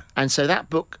 Yeah. And so that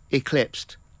book,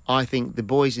 Eclipsed, I think the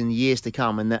boys in the years to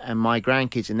come and my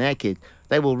grandkids and their kids,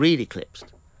 they will read Eclipsed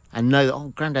and know that,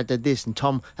 oh, Grandad did this, and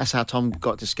Tom, that's how Tom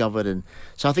got discovered. And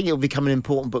so I think it will become an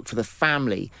important book for the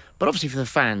family, but obviously for the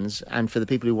fans and for the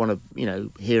people who want to, you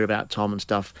know, hear about Tom and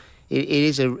stuff. It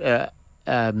is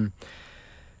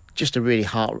just a really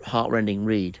heart-rending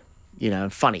read. You know,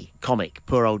 funny, comic,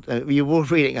 poor old... you will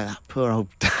read it and go, that poor old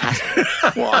dad.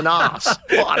 What an arse.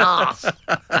 What an arse.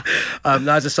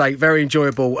 As I say, very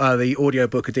enjoyable, the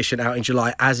audiobook edition out in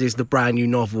July, as is the brand new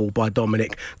novel by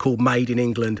Dominic called Made in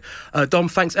England. Dom,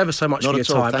 thanks ever so much for your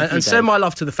time. And send my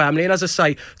love to the family. And as I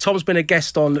say, Tom's been a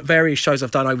guest on various shows I've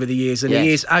done over the years, and he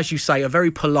is, as you say, a very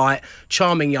polite,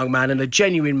 charming young man and a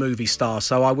genuine movie star.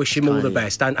 So I wish him all the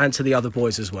best, and to the other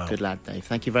boys as well. Good lad, Dave.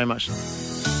 Thank you very much.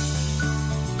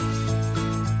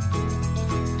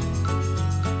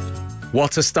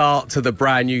 What a start to the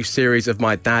brand new series of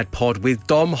My Dad Pod with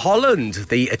Dom Holland.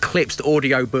 The Eclipsed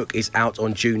audiobook is out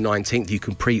on June 19th. You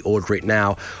can pre-order it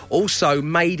now. Also,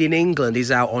 Made in England is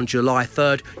out on July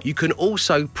 3rd. You can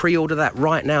also pre-order that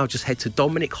right now. Just head to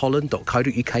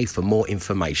dominicholand.co.uk for more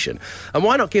information. And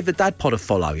why not give the Dad Pod a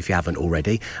follow if you haven't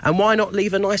already? And why not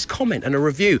leave a nice comment and a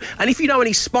review? And if you know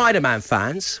any Spider-Man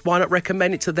fans, why not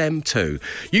recommend it to them too?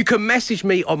 You can message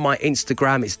me on my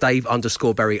Instagram. It's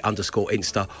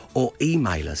Dave_Berry_Insta, or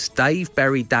email us,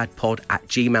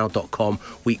 daveberrydadpod@gmail.com.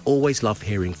 We always love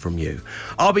hearing from you.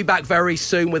 I'll be back very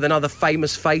soon with another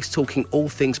famous face talking all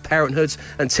things parenthood.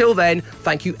 Until then,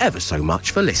 thank you ever so much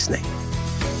for listening.